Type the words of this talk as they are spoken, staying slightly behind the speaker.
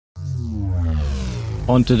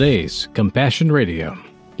On today's Compassion Radio.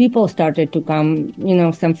 People started to come,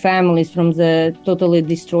 some families from the totally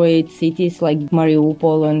destroyed cities like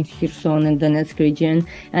Mariupol and Kherson and Donetsk region.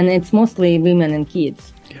 And it's mostly women and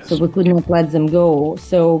kids. Yes. So we could not let them go.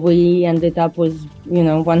 So we ended up with,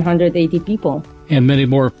 180 people. And many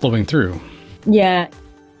more flowing through. Yeah.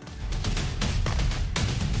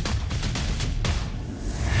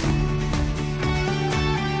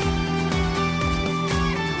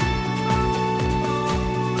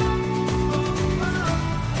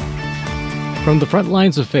 From the front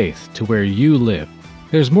lines of faith to where you live,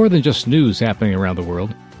 there's more than just news happening around the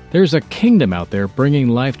world. There's a kingdom out there bringing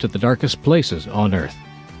life to the darkest places on earth.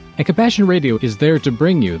 And Compassion Radio is there to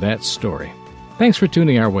bring you that story. Thanks for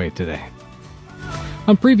tuning our way today.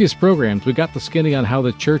 On previous programs, we got the skinny on how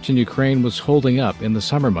the church in Ukraine was holding up in the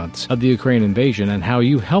summer months of the Ukraine invasion and how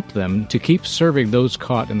you helped them to keep serving those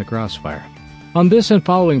caught in the crossfire. On this and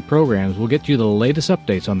following programs, we'll get you the latest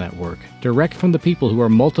updates on that work, direct from the people who are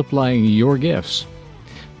multiplying your gifts.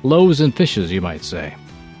 Loaves and fishes, you might say.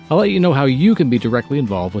 I'll let you know how you can be directly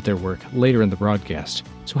involved with their work later in the broadcast,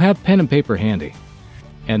 so have pen and paper handy.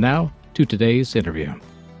 And now, to today's interview.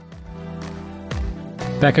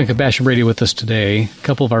 Back on Compassion Radio with us today, a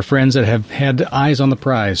couple of our friends that have had eyes on the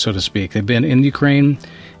prize, so to speak. They've been in Ukraine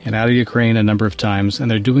and out of Ukraine a number of times, and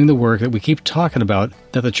they're doing the work that we keep talking about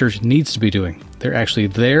that the church needs to be doing. They're actually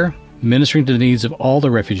there, ministering to the needs of all the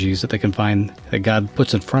refugees that they can find that God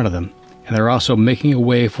puts in front of them. And they're also making a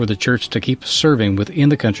way for the church to keep serving within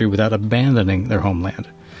the country without abandoning their homeland.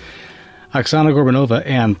 Oksana Gorbanova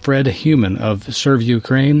and Fred Heumann of Serve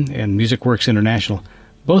Ukraine and Music Works International,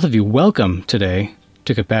 both of you, welcome today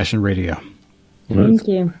to Compassion Radio. Thank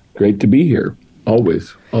you. Great to be here.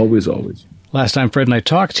 Always, always, always. Last time Fred and I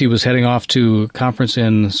talked, he was heading off to a conference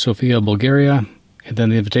in Sofia, Bulgaria, and then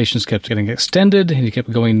the invitations kept getting extended, and he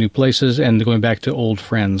kept going new places and going back to old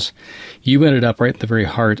friends. You ended up right in the very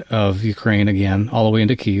heart of Ukraine again, all the way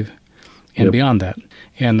into Kyiv, and beyond that.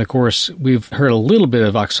 And, of course, we've heard a little bit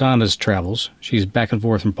of Oksana's travels. She's back and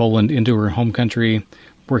forth from Poland into her home country,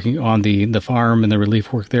 working on the farm and the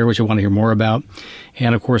relief work there, which I want to hear more about.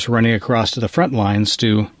 And, of course, running across to the front lines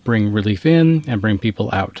to bring relief in and bring people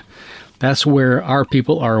out. That's where our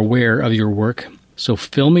people are aware of your work. So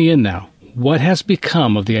fill me in now. What has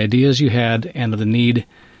become of the ideas you had and of the need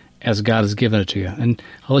as God has given it to you? And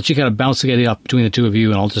I'll let you kind of bounce the idea off between the two of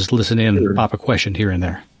you, and I'll just listen in and pop a question here and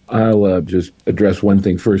there. I'll just address one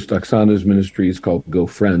thing first. Oksana's ministry is called Go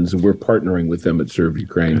Friends, and we're partnering with them at Serve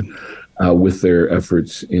Ukraine with their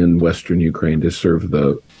efforts in Western Ukraine to serve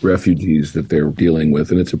the refugees that they're dealing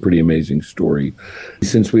with. And it's a pretty amazing story.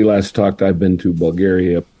 Since we last talked, I've been to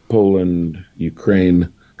Bulgaria, Poland, Ukraine,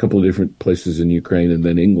 a couple of different places in Ukraine, and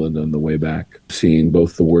then England on the way back, seeing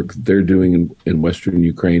both the work they're doing in Western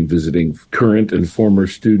Ukraine, visiting current and former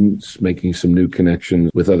students, making some new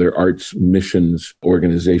connections with other arts missions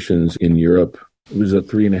organizations in Europe. It was a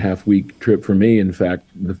 3.5-week trip for me. In fact,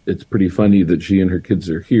 it's pretty funny that she and her kids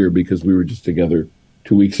are here because we were just together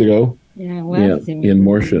 2 weeks ago. In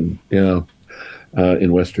Morshin,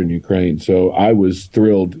 in Western Ukraine. So I was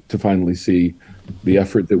thrilled to finally see the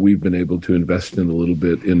effort that we've been able to invest in a little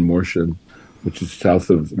bit in Morshin, which is south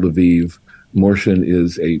of Lviv. Morshin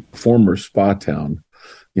is a former spa town.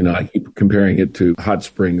 I keep comparing it to Hot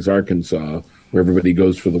Springs, Arkansas, where everybody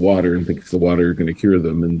goes for the water and thinks the water is going to cure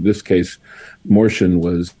them. In this case, Morshin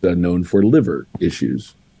was known for liver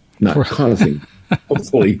issues, not causing,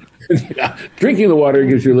 hopefully. Drinking the water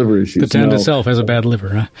gives you liver issues. The town itself has a bad liver,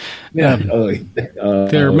 huh? Yeah.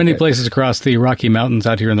 There are many places across the Rocky Mountains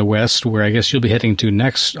out here in the west where I guess you'll be heading to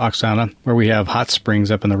next, Oksana, where we have hot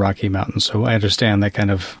springs up in the Rocky Mountains. So I understand that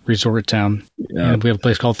kind of resort town. Yeah. And we have a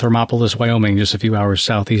place called Thermopolis, Wyoming, just a few hours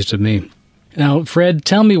southeast of me. Now, Fred,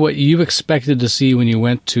 tell me what you expected to see when you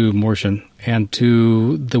went to Morshin and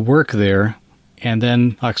to the work there, and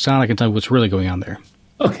then Oksana can tell me what's really going on there.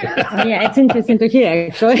 Okay. Yeah, it's interesting to hear,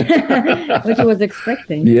 actually, what you was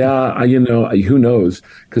expecting. Yeah, who knows?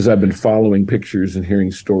 Because I've been following pictures and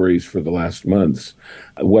hearing stories for the last months.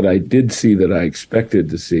 What I did see that I expected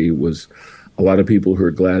to see was a lot of people who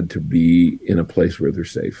are glad to be in a place where they're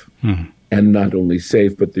safe. Mm-hmm. And not only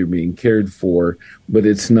safe, but they're being cared for. But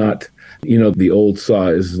it's not, the old saw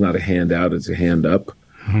is not a hand out, it's a hand up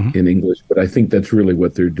in English. But I think that's really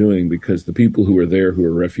what they're doing, because the people who are there who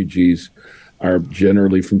are refugees are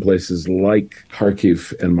generally from places like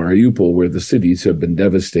Kharkiv and Mariupol, where the cities have been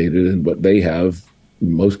devastated and what they have,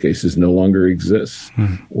 in most cases, no longer exists,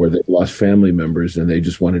 or they've lost family members and they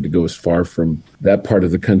just wanted to go as far from that part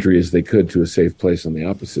of the country as they could to a safe place on the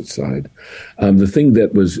opposite side. The thing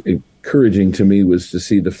that was encouraging to me was to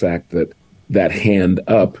see the fact that hand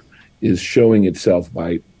up is showing itself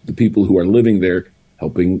by the people who are living there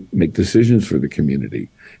helping make decisions for the community,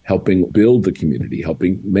 helping build the community,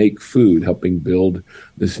 helping make food, helping build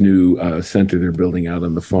this new center they're building out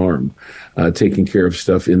on the farm, taking care of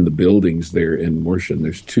stuff in the buildings there in Morshan.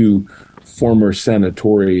 There's 2 former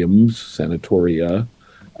sanatoria,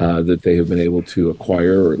 that they have been able to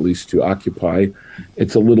acquire or at least to occupy.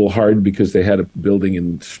 It's a little hard because they had a building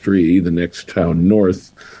in Stri, the next town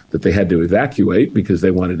north, that they had to evacuate because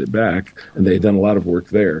they wanted it back, and they had done a lot of work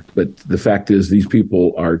there. But the fact is, these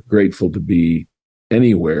people are grateful to be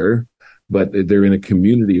anywhere, but they're in a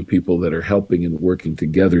community of people that are helping and working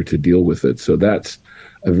together to deal with it. So that's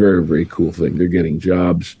a very, very cool thing. They're getting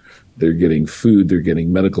jobs. They're getting food, they're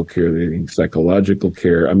getting medical care, they're getting psychological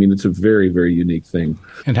care. I mean, it's a very, very unique thing.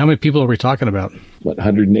 And how many people are we talking about? What,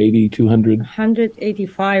 180, 200?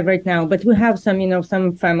 185 right now, but we have some,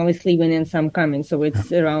 some families leaving and some coming, so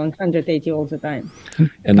it's around 180 all the time.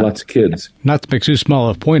 And lots of kids. Not to make too small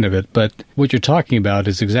a point of it, but what you're talking about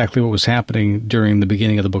is exactly what was happening during the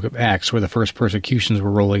beginning of the book of Acts, where the first persecutions were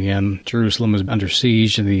rolling in. Jerusalem was under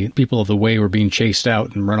siege, and the people of the way were being chased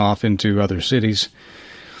out and run off into other cities.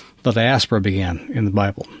 The diaspora began in the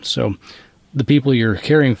Bible. So the people you're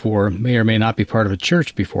caring for may or may not be part of a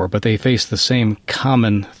church before, but they face the same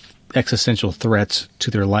common existential threats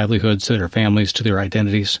to their livelihoods, to their families, to their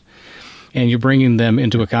identities. And you're bringing them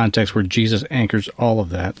into a context where Jesus anchors all of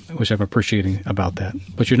that, which I'm appreciating about that.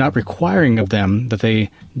 But you're not requiring of them that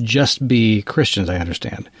they just be Christians, I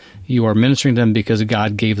understand. You are ministering them because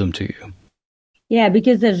God gave them to you. Yeah,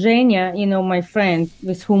 because Zhenya, my friend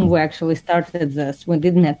with whom we actually started this, we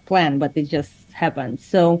didn't have planned, but it just happened.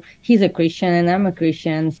 So he's a Christian and I'm a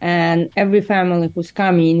Christian. And every family who's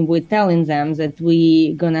coming, we're telling them that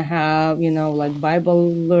we're going to have, like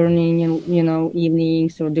Bible learning and,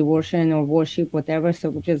 evenings or devotion or worship, whatever. So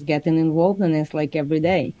we're just getting involved and it's like every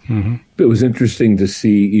day. Mm-hmm. It was interesting to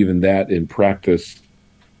see even that in practice.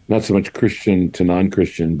 Not so much Christian to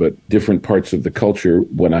non-Christian, but different parts of the culture.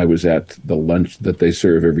 When I was at the lunch that they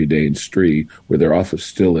serve every day in Stri, where their office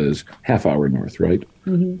still is, half hour north, right?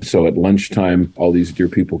 Mm-hmm. So at lunchtime, all these dear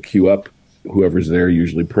people queue up. Whoever's there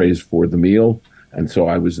usually prays for the meal. And so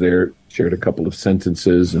I was there, shared a couple of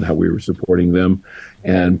sentences and how we were supporting them,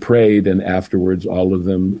 and prayed. And afterwards, all of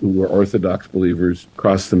them who were Orthodox believers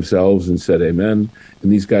crossed themselves and said amen.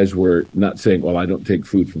 And these guys were not saying, well, I don't take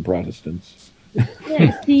food from Protestants.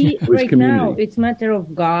 Yeah, see, right now, it's a matter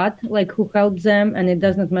of God, like who helps them, and it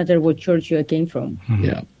does not matter what church you came from. Mm-hmm.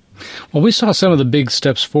 Yeah. Well, we saw some of the big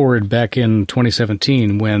steps forward back in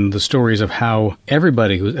 2017 when the stories of how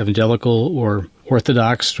everybody who was evangelical or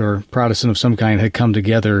Orthodox or Protestant of some kind had come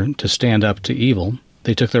together to stand up to evil.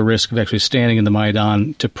 They took the risk of actually standing in the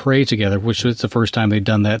Maidan to pray together, which was the first time they'd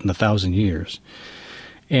done that in 1,000 years.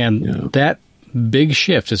 And that big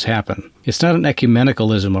shift has happened. It's not an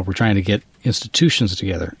ecumenicalism of we're trying to get institutions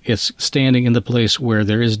together. It's standing in the place where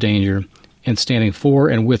there is danger and standing for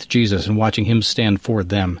and with Jesus and watching him stand for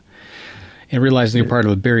them and realizing you're part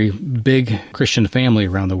of a very big Christian family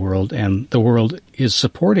around the world, and the world is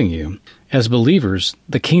supporting you. As believers,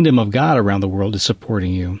 the kingdom of God around the world is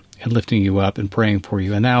supporting you and lifting you up and praying for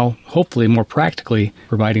you, and now, hopefully, more practically,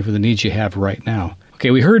 providing for the needs you have right now.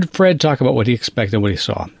 Okay, we heard Fred talk about what he expected, what he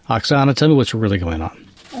saw. Oksana, tell me what's really going on.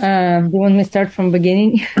 Do you want me to start from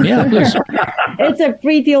beginning? Yeah, please. It's a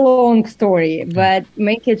pretty long story, but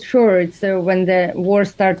make it short. So when the war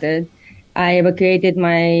started, I evacuated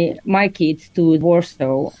my kids to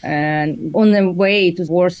Warsaw. And on the way to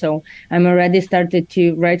Warsaw, I'm already started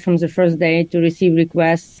to, right from the first day, to receive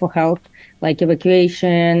requests for help, like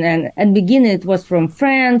evacuation. And at the beginning, it was from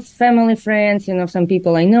friends, family friends, some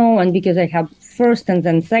people I know. And because I have first and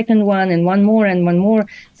then second one and one more.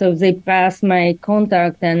 So they passed my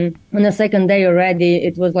contact. And on the second day already,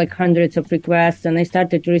 it was like hundreds of requests. And I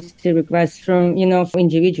started to receive requests from,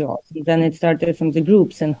 individuals. Then it started from the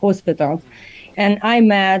groups and hospitals. And I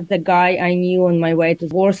met the guy I knew on my way to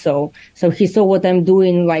Warsaw. So he saw what I'm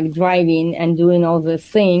doing, like driving and doing all the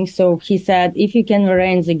things. So he said, if you can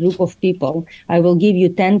arrange a group of people, I will give you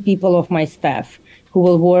 10 people of my staff who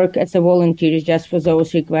will work as a volunteers just for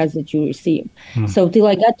those requests that you receive. So till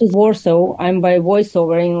I got to Warsaw, I'm by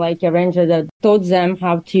voiceover in like a ranger that taught them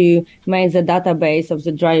how to make the database of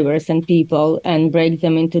the drivers and people and break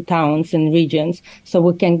them into towns and regions so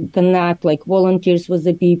we can connect like volunteers with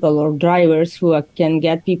the people or drivers who can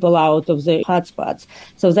get people out of the hotspots.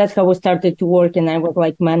 So that's how we started to work, and I was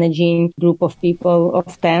like managing a group of people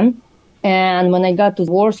of 10. And when I got to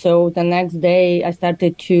Warsaw, the next day, I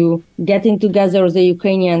started to getting together the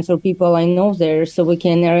Ukrainians or people I know there so we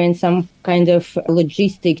can arrange some kind of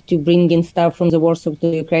logistic to bring in stuff from the Warsaw to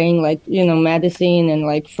Ukraine, like, medicine and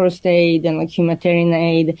like first aid and like humanitarian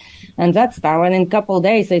aid and that stuff. And in a couple of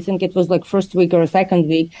days, I think it was like first week or second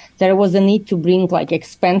week, there was a need to bring like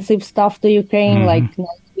expensive stuff to Ukraine, like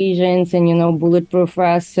night visions and, bulletproof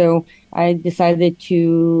vests. So I decided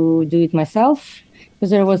to do it myself, because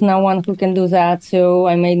there was no one who can do that. So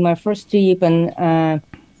I made my first trip, and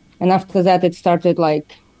after that it started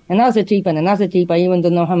like another trip and another trip. I even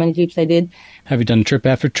don't know how many trips I did. Have you done trip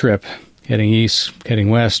after trip, heading east, heading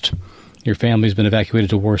west? Your family's been evacuated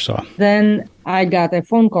to Warsaw. Then I got a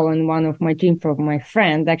phone call on one of my team from my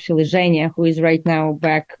friend, actually Zhenya, who is right now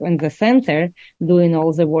back in the center doing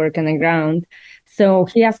all the work on the ground. So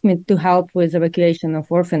he asked me to help with evacuation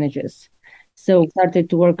of orphanages. So we started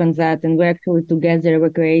to work on that, and we actually together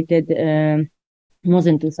evacuated more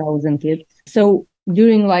than 2,000 kids. So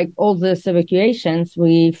during like all these evacuations,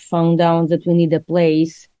 we found out that we need a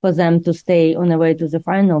place for them to stay on the way to the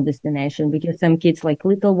final destination, because some kids, like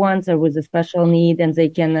little ones, are with a special need and they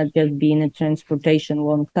cannot just be in a transportation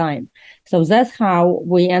long time. So that's how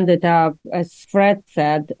we ended up, as Fred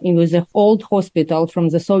said, it was an old hospital from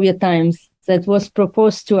the Soviet times that was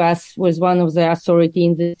proposed to us with one of the authority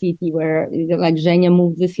in the city where like Zhenya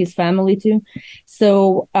moved with his family to.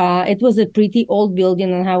 So it was a pretty old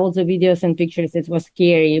building, and how all the videos and pictures, it was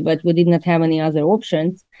scary, but we did not have any other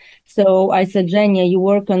options. So I said, Zhenya, you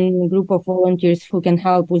work on a group of volunteers who can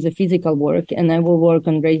help with the physical work, and I will work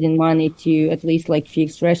on raising money to at least like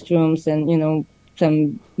fix restrooms and,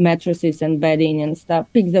 some mattresses and bedding and stuff.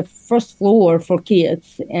 Pick the first floor for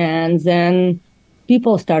kids, and then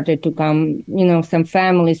people started to come, some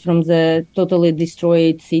families from the totally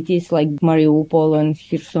destroyed cities like Mariupol and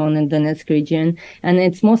Kherson and Donetsk region. And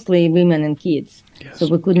it's mostly women and kids. Yes. So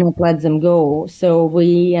we could not let them go. So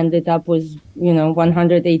we ended up with,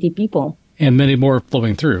 180 people. And many more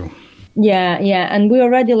flowing through. Yeah. And we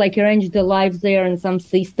already arranged the lives there in some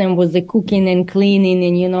system with the cooking and cleaning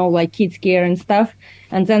and, kids care and stuff.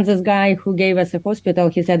 And then this guy who gave us a hospital,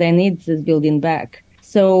 he said, I need this building back.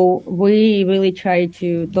 So we really tried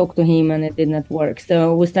to talk to him, and it did not work.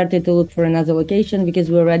 So we started to look for another location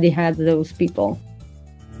because we already had those people.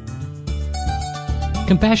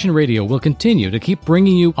 Compassion Radio will continue to keep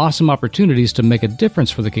bringing you awesome opportunities to make a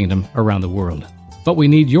difference for the kingdom around the world. But we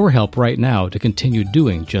need your help right now to continue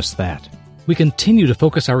doing just that. We continue to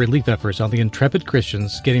focus our relief efforts on the intrepid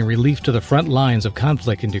Christians getting relief to the front lines of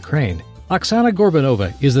conflict in Ukraine. Oksana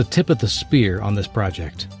Gorbanova is the tip of the spear on this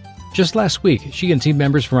project. Just last week, she and team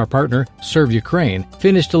members from our partner, Serve Ukraine,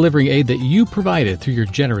 finished delivering aid that you provided through your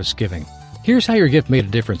generous giving. Here's how your gift made a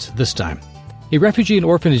difference this time. A refugee and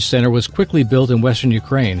orphanage center was quickly built in western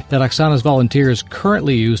Ukraine that Oksana's volunteers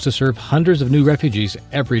currently use to serve hundreds of new refugees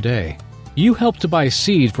every day. You helped to buy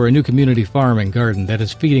seed for a new community farm and garden that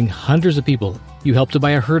is feeding hundreds of people. You helped to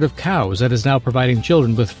buy a herd of cows that is now providing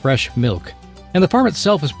children with fresh milk. And the farm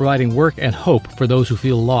itself is providing work and hope for those who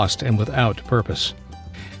feel lost and without purpose.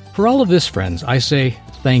 For all of this, friends, I say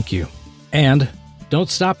thank you. And don't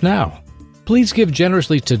stop now. Please give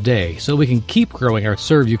generously today so we can keep growing our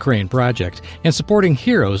Serve Ukraine project and supporting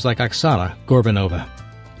heroes like Oksana Gorbanova.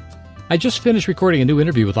 I just finished recording a new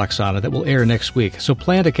interview with Oksana that will air next week, so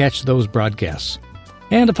plan to catch those broadcasts.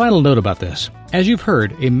 And a final note about this. As you've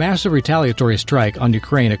heard, a massive retaliatory strike on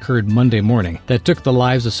Ukraine occurred Monday morning that took the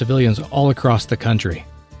lives of civilians all across the country.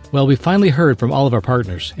 Well, we finally heard from all of our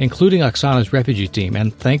partners, including Oksana's refugee team,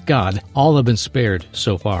 and thank God, all have been spared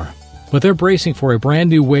so far. But they're bracing for a brand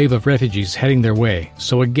new wave of refugees heading their way.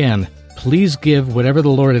 So again, please give whatever the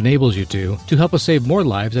Lord enables you to help us save more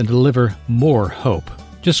lives and deliver more hope.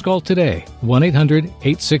 Just call today,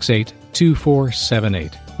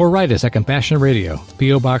 1-800-868-2478, or write us at Compassion Radio,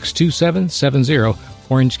 P.O. Box 2770,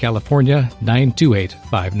 Orange, California,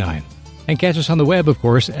 92859. And catch us on the web, of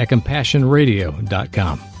course, at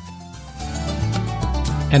CompassionRadio.com.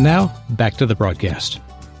 And now, back to the broadcast.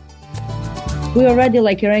 We already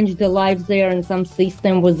arranged the lives there in some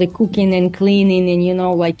system with the cooking and cleaning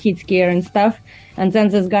and, kids care and stuff. And then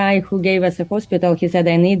this guy who gave us a hospital, he said,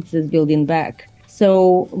 I need this building back.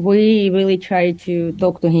 So we really tried to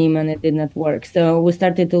talk to him, and it did not work. So we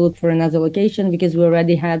started to look for another location because we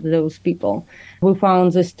already had those people. We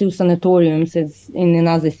found these 2 sanatoriums in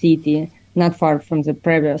another city, not far from the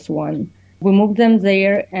previous one. We moved them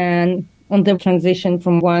there, and on the transition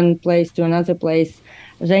from one place to another place,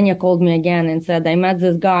 Zhenya called me again and said, I met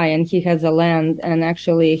this guy and he has a land, and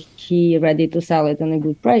actually he ready to sell it on a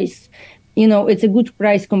good price. It's a good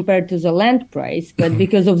price compared to the land price, but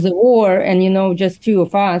because of the war and, just 2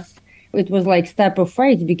 of us, It was like step of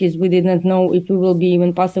faith because we didn't know if it will be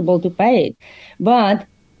even possible to pay it. But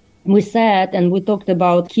we sat and we talked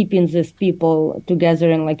about keeping these people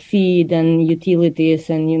together and like feed and utilities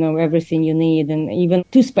and, everything you need, and even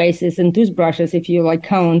toothpastes and toothbrushes. If you like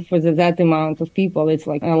count for that amount of people, it's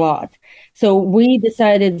like a lot. So we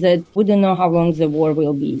decided that we don't know how long the war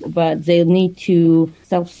will be, but they need to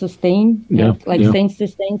self-sustain,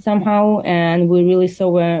 self-sustain somehow. And we really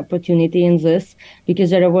saw an opportunity in this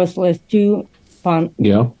because there was like two pond.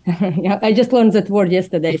 Yeah. Yeah, I just learned that word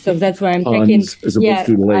yesterday, so that's why I'm checking. Yeah,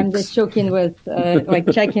 I'm just checking with,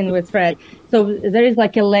 checking with Fred. So there is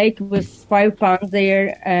like a lake with 5 ponds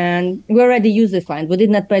there, and we already use this land. We did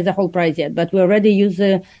not pay the whole price yet, but we already use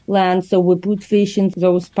the land, so we put fish in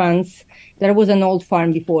those ponds. There was an old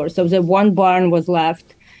farm before, so the one barn was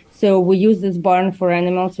left. So we use this barn for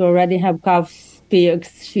animals. We already have cows,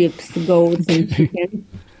 pigs, sheep, goats, and chickens.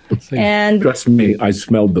 And trust me, I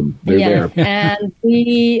smelled them. They're there. And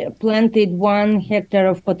we planted 1 hectare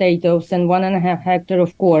of potatoes and 1.5 hectare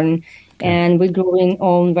of corn. And we're growing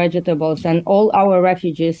own vegetables, and all our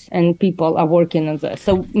refugees and people are working on this.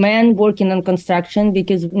 So men working on construction,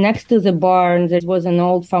 because next to the barn, there was an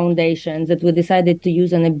old foundation that we decided to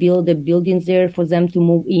use and build the buildings there for them to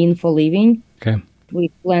move in for living. Okay. We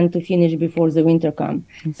plan to finish before the winter comes.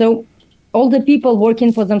 So all the people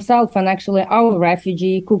working for themselves, and actually our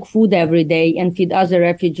refugee cook food every day and feed other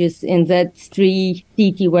refugees in that city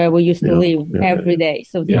where we used to live every day.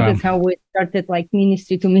 So this is how we started, like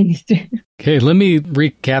ministry to ministry. Okay, let me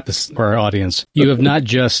recap this for our audience. You have not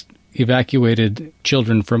just evacuated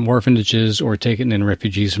children from orphanages or taken in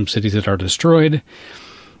refugees from cities that are destroyed.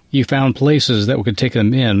 You found places that could take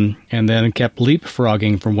them in, and then kept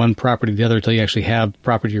leapfrogging from one property to the other until you actually have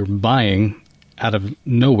property you're buying out of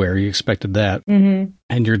nowhere. You expected that. Mm-hmm.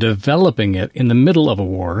 And you're developing it in the middle of a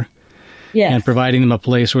war. Yes. And providing them a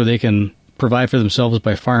place where they can provide for themselves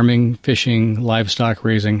by farming, fishing, livestock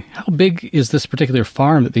raising. How big is this particular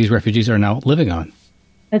farm that these refugees are now living on?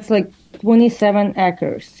 It's like 27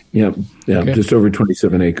 acres. Yeah, Okay. Just over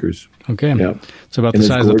 27 acres. Okay. Yeah. It's about the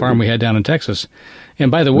size of the farm we had down in Texas. And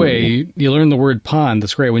by the way, you learn the word pond.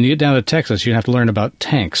 That's great. When you get down to Texas, you have to learn about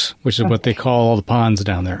tanks, which is what they call all the ponds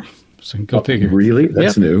down there. So go figure. Really?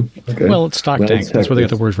 That's new. Okay. Well, it's stock tank. That's where they get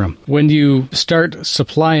the word from. When you start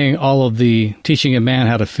supplying all of the teaching a man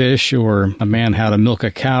how to fish or a man how to milk a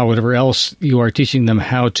cow, whatever else, you are teaching them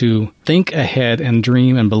how to think ahead and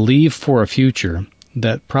dream and believe for a future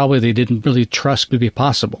that probably they didn't really trust to be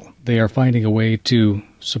possible. They are finding a way to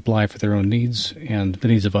supply for their own needs and the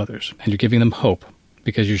needs of others. And you're giving them hope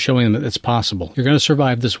because you're showing them that it's possible. You're going to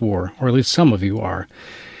survive this war, or at least some of you are.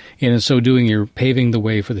 And in so doing, you're paving the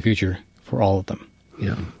way for the future for all of them.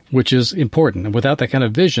 Yeah. Which is important. And without that kind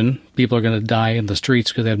of vision, people are going to die in the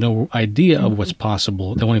streets because they have no idea of what's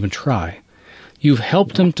possible. They won't even try. You've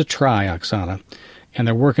helped them to try, Oksana, and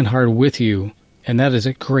they're working hard with you, and that is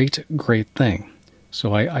a great, great thing.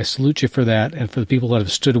 So I salute you for that, and for the people that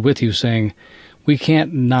have stood with you saying, we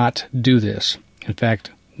can't not do this. In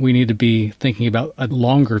fact, we need to be thinking about a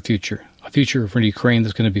longer future, a future for Ukraine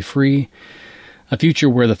that's going to be free, a future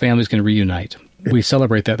where the families can reunite. We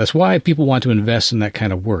celebrate that. That's why people want to invest in that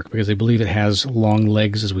kind of work, because they believe it has long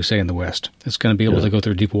legs, as we say in the West. It's going to be able to go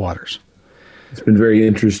through deep waters. It's been very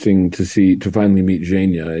interesting to finally meet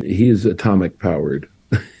Zhenya. He is atomic powered.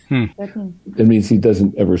 That means he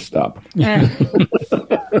doesn't ever stop.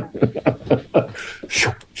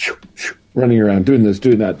 Running around, doing this,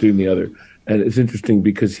 doing that, doing the other. And it's interesting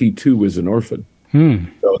because he too was an orphan.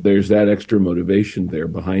 So there's that extra motivation there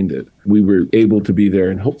behind it. We were able to be there,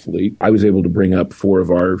 and hopefully I was able to bring up 4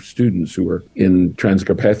 of our students who are in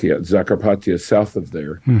Zakarpattia, south of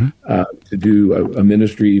there, to do a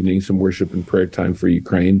ministry evening, some worship and prayer time for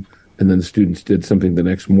Ukraine. And then the students did something the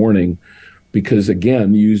next morning because,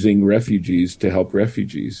 again, using refugees to help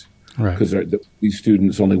refugees. Right. Because these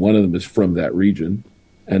students, only one of them is from that region.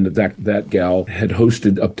 And that gal had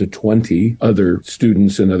hosted up to 20 other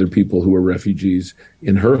students and other people who were refugees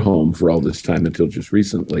in her home for all this time until just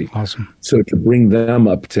recently. Awesome. So to bring them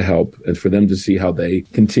up to help and for them to see how they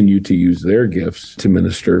continue to use their gifts to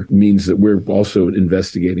minister means that we're also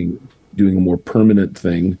investigating doing a more permanent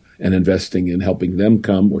thing and investing in helping them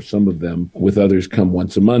come, or some of them with others come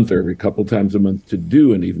once a month or every couple times a month to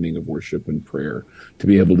do an evening of worship and prayer, to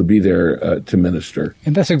be able to be there to minister.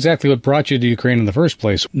 And that's exactly what brought you to Ukraine in the first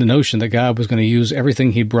place. The notion that God was going to use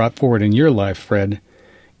everything he brought forward in your life, Fred,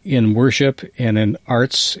 in worship and in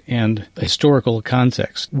arts and historical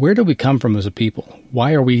context. Where do we come from as a people?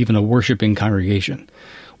 Why are we even a worshiping congregation?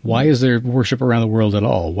 Why is there worship around the world at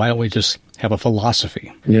all? Why don't we just have a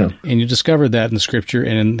philosophy. Yeah. And you discovered that in the scripture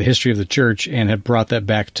and in the history of the church and have brought that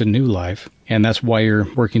back to new life. And that's why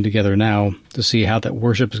you're working together now to see how that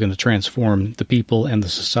worship is going to transform the people and the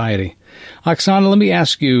society. Oksana, let me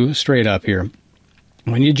ask you straight up here.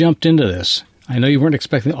 When you jumped into this, I know you weren't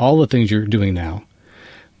expecting all the things you're doing now,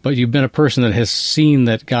 but you've been a person that has seen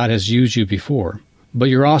that God has used you before. But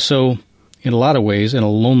you're also, in a lot of ways, in a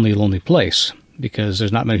lonely, lonely place, because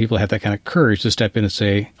there's not many people that have that kind of courage to step in and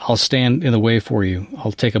say, I'll stand in the way for you.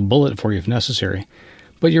 I'll take a bullet for you if necessary.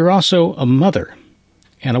 But you're also a mother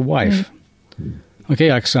and a wife. Mm-hmm. Okay,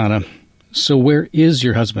 Oksana, so where is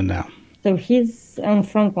your husband now? So he's on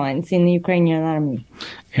front lines in the Ukrainian army.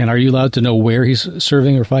 And are you allowed to know where he's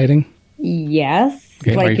serving or fighting? Yes,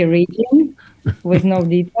 Okay, like a region with no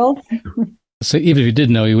details. So even if you did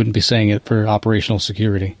know, you wouldn't be saying it for operational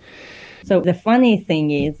security. So the funny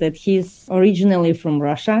thing is that he's originally from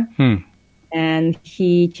Russia, and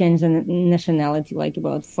he changed the nationality like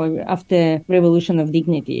after Revolution of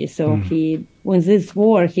Dignity. So he, with this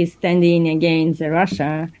war, he's standing against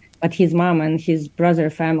Russia, but his mom and his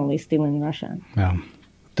brother family still in Russia. Wow.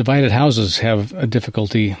 Divided houses have a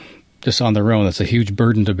difficulty just on their own. That's a huge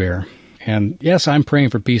burden to bear. And yes, I'm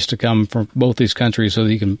praying for peace to come from both these countries so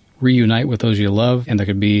that you can reunite with those you love, and there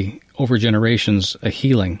could be, over generations, a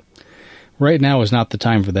healing. Right now is not the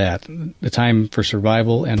time for that. The time for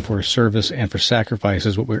survival and for service and for sacrifice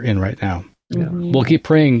is what we're in right now. Yeah. We'll keep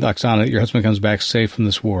praying, Oksana, that your husband comes back safe from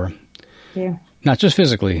this war. Yeah. Not just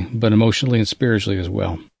physically, but emotionally and spiritually as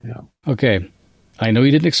well. Yeah. Okay. I know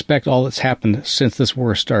you didn't expect all that's happened since this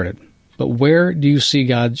war started, but where do you see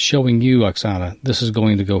God showing you, Oksana, this is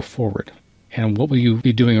going to go forward? And what will you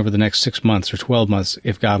be doing over the next 6 months or 12 months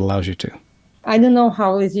if God allows you to? I don't know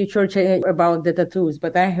how is your church about the tattoos,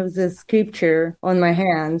 but I have this scripture on my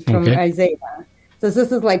hand from Isaiah. So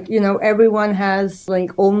this is like, everyone has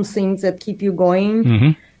like own things that keep you going.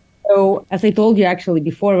 Mm-hmm. So as I told you actually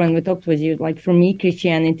before when we talked with you, like for me,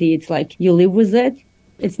 Christianity, it's like you live with it.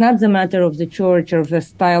 It's not the matter of the church or the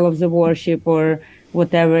style of the worship or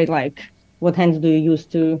whatever, like what hands do you use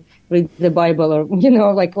to read the Bible or,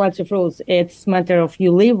 like lots of rules. It's a matter of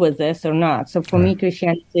you live with this or not. So for me,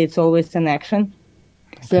 Christianity, it's always an action.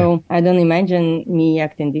 Okay. So I don't imagine me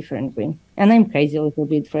acting differently. And I'm crazy a little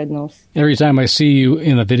bit, Fred knows. Every time I see you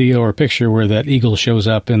in a video or a picture where that eagle shows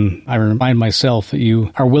up, and I remind myself that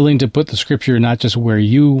you are willing to put the scripture not just where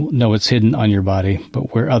you know it's hidden on your body,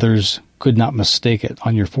 but where others could not mistake it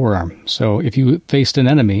on your forearm. So if you faced an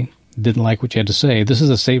enemy, didn't like what you had to say, this is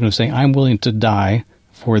a statement of saying, I'm willing to die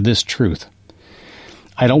for this truth.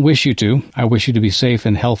 I don't wish you to. I wish you to be safe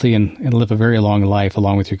and healthy and live a very long life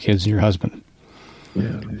along with your kids and your husband.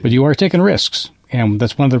 Yeah. But you are taking risks. And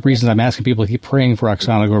that's one of the reasons I'm asking people to keep praying for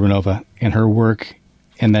Oksana Gorbanova and her work,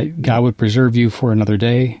 and that God would preserve you for another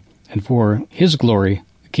day and for His glory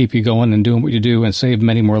to keep you going and doing what you do and save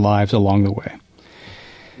many more lives along the way.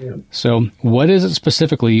 Yeah. So what is it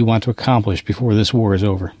specifically you want to accomplish before this war is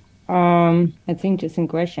over? That's an interesting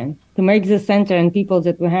question. To make the center and people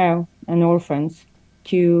that we have and orphans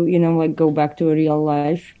to, go back to a real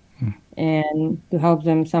life and to help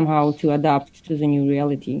them somehow to adapt to the new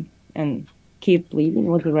reality and keep living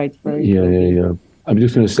with the right spirit. Yeah. I'm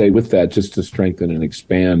just going to say with that, just to strengthen and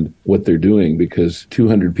expand what they're doing, because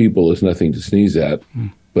 200 people is nothing to sneeze at,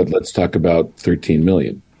 but let's talk about 13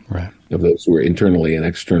 million of those who are internally and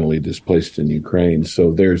externally displaced in Ukraine.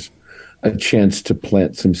 So there's a chance to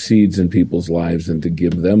plant some seeds in people's lives and to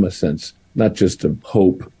give them a sense, not just of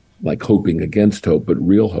hope, like hoping against hope, but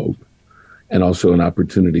real hope, and also an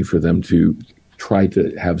opportunity for them to try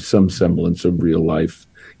to have some semblance of real life,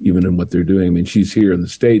 even in what they're doing. I mean, she's here in the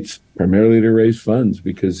States primarily to raise funds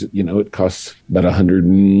because, it costs about over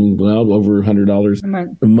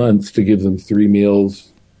 $100 a month to give them 3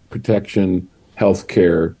 meals, protection, health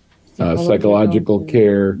care, psychological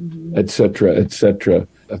care, et cetera.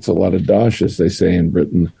 That's a lot of dosh, as they say in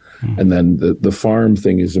Britain. And then the farm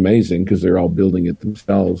thing is amazing because they're all building it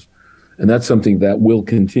themselves. And that's something that will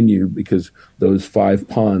continue because those 5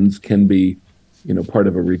 ponds can be, part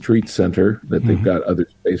of a retreat center that they've got other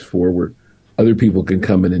space for where other people can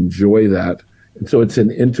come and enjoy that. And so it's an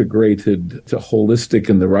integrated, it's a holistic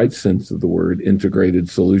in the right sense of the word, integrated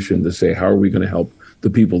solution to say, how are we going to help the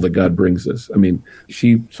people that God brings us? I mean,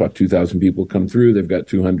 she saw 2,000 people come through. They've got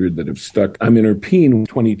 200 that have stuck. I'm in Irpin,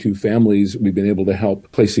 22 families. We've been able to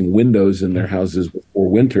help placing windows in their houses before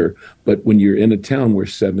winter. But when you're in a town where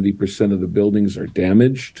 70% of the buildings are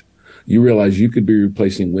damaged, you realize you could be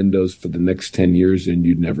replacing windows for the next 10 years and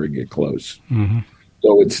you'd never get close. Mm-hmm.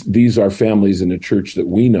 So these are families in a church that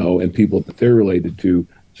we know and people that they're related to.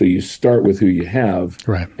 So you start with who you have,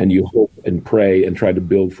 and you hope and pray and try to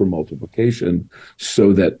build for multiplication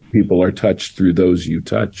so that people are touched through those you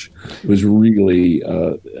touch. It was really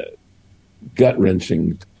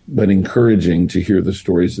gut-wrenching, but encouraging to hear the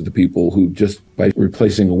stories of the people who just by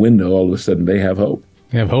replacing a window, all of a sudden they have hope.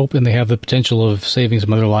 They have hope, and they have the potential of saving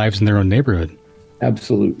some other lives in their own neighborhood.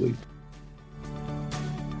 Absolutely.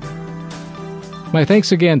 My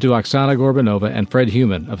thanks again to Oksana Gorbanova and Fred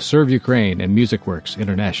Heumann of Serve Ukraine and MusicWorks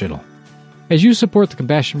International. As you support the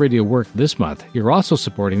Compassion Radio work this month, you're also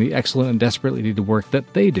supporting the excellent and desperately needed work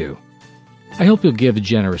that they do. I hope you'll give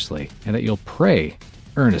generously and that you'll pray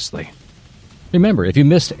earnestly. Remember, if you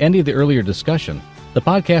missed any of the earlier discussion, the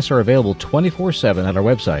podcasts are available 24/7 at our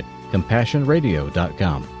website,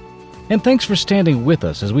 CompassionRadio.com. And thanks for standing with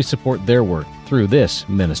us as we support their work through this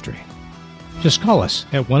ministry. Just call us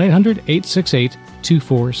at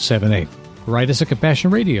 1-800-868-2478. Write us at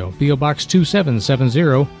Compassion Radio, P.O. Box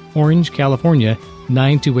 2770, Orange, California,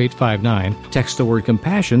 92859. Text the word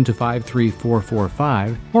compassion to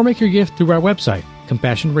 53445 or make your gift through our website,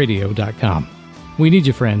 CompassionRadio.com. We need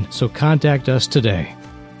you, friend, so contact us today.